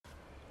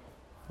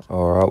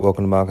All right,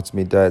 welcome to Markets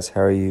Midday. It's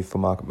Harry for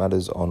Market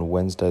Matters on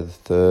Wednesday, the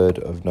 3rd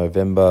of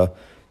November.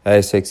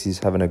 ASX is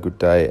having a good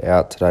day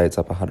out today. It's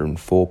up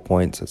 104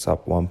 points. It's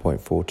up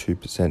 1.42%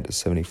 to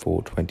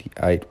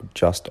 74.28,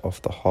 just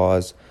off the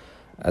highs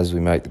as we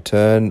make the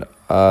turn.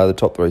 The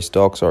top three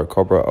stocks are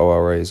Cobra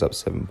ORE is up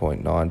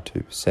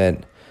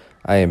 7.92%,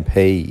 AMP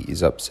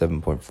is up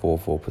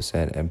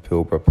 7.44%, and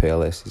Pilbara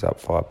PLS is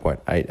up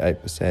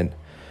 5.88%.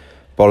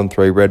 Bottom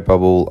three,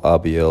 Redbubble,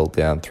 RBL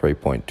down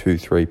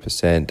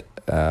 3.23%.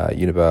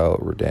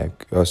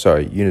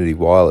 Unity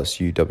Wireless,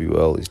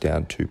 UWL, is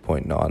down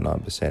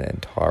 2.99%,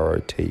 and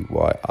Tyro,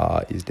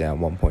 TYR, is down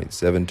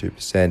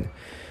 1.72%. In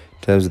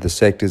terms of the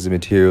sectors, the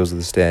materials are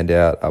the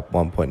standout, up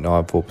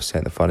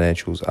 1.94%. The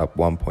financials up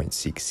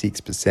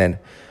 1.66%.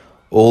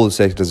 All the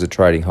sectors are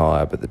trading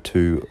higher, but the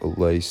two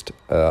least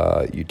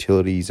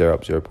utilities are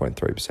up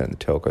 0.3%. The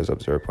telcos up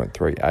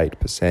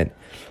 0.38%.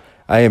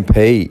 AMP,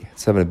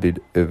 it's having a bit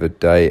of a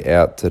day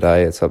out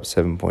today. It's up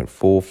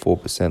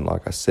 7.44%,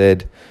 like I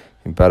said.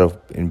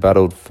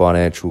 Embattled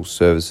financial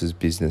services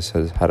business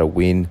has had a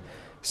win,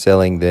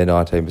 selling their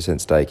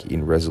 19% stake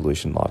in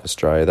Resolution Life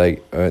Australia.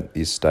 They earned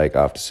this stake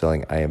after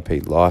selling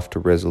AMP Life to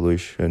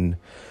Resolution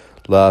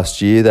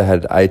last year. They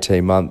had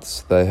 18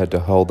 months they had to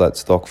hold that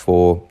stock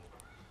for.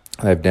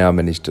 They've now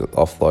managed to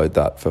offload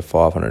that for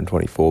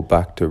 $524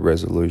 back to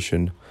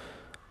Resolution.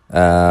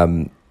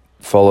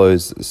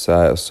 Follows the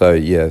sale.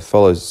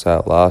 Follows the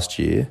sale last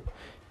year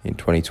in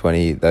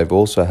 2020. They've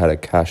also had a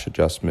cash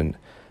adjustment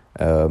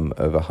of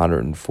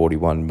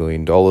 $141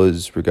 million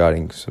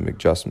regarding some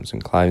adjustments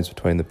and claims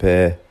between the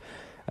pair.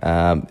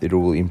 It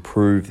will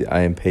improve the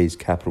AMP's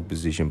capital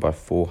position by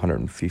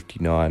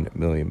 $459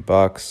 million.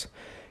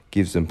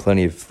 Gives them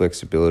plenty of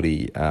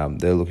flexibility.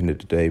 They're looking to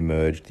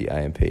demerge the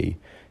AMP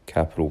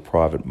Capital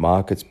private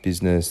markets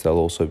business. They'll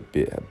also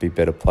be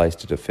better placed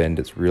to defend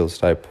its real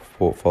estate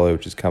portfolio,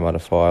 which has come under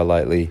fire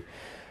lately.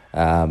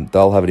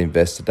 They'll have an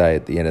investor day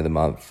at the end of the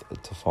month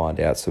to find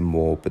out some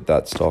more, but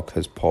that stock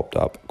has popped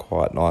up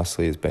quite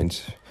nicely. It's been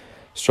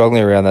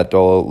struggling around that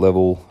dollar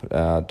level,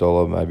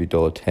 maybe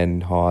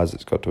 $1.10 highs.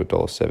 It's got to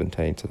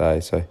 $1.17 today,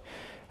 so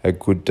a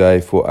good day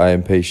for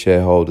AMP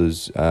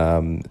shareholders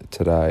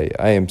today.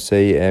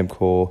 AMC,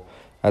 Amcor,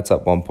 that's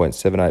up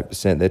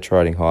 1.78%. They're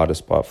trading high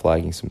despite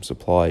flagging some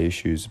supply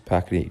issues.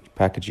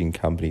 Packaging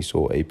company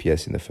saw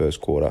EPS in the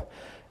first quarter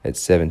at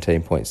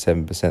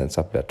 17.7%. That's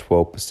up about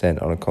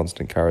 12% on a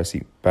constant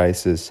currency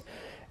basis.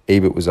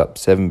 EBIT was up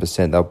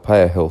 7%. They'll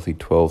pay a healthy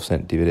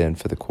 12-cent dividend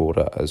for the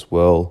quarter as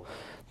well.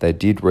 They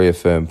did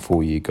reaffirm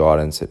full-year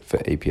guidance for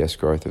EPS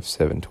growth of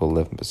 7 to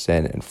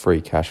 11% and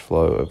free cash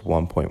flow of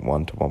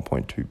 1.1 to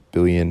 1.2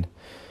 billion.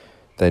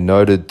 They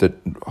noted that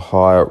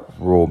higher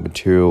raw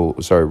material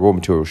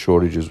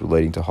shortages were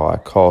leading to higher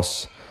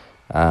costs.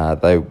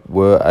 They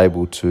were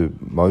able to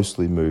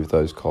mostly move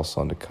those costs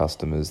onto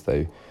customers.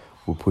 They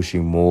were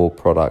pushing more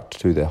product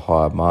to their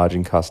higher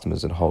margin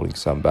customers and holding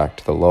some back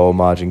to the lower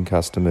margin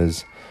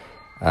customers.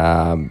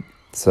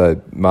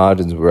 So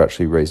margins were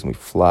actually reasonably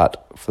flat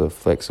for the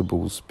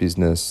flexibles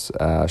business.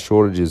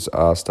 Shortages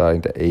are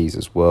starting to ease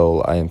as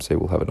well. AMC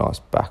will have a nice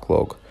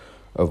backlog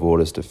of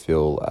orders to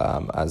fill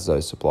as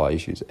those supply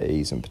issues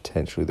ease and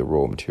potentially the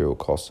raw material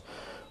costs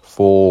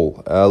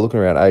fall. Looking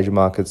around Asian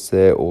markets,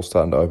 they're all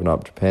starting to open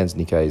up. Japan's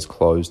Nikkei is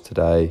closed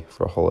today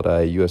for a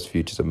holiday. US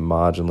futures are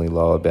marginally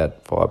lower,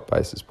 about 5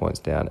 basis points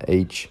down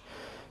each.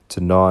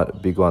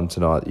 Tonight, big one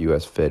tonight, the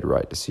US Fed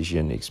rate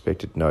decision,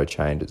 expected no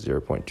change at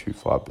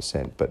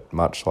 0.25%, but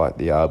much like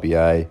the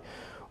RBA,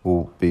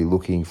 we'll be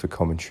looking for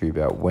commentary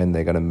about when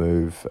they're going to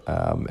move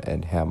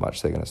and how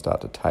much they're going to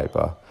start to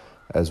taper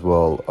as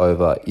well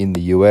over in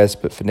the US.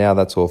 But for now,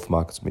 that's all for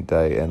Markets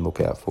Midday, and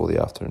look out for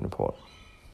the afternoon report.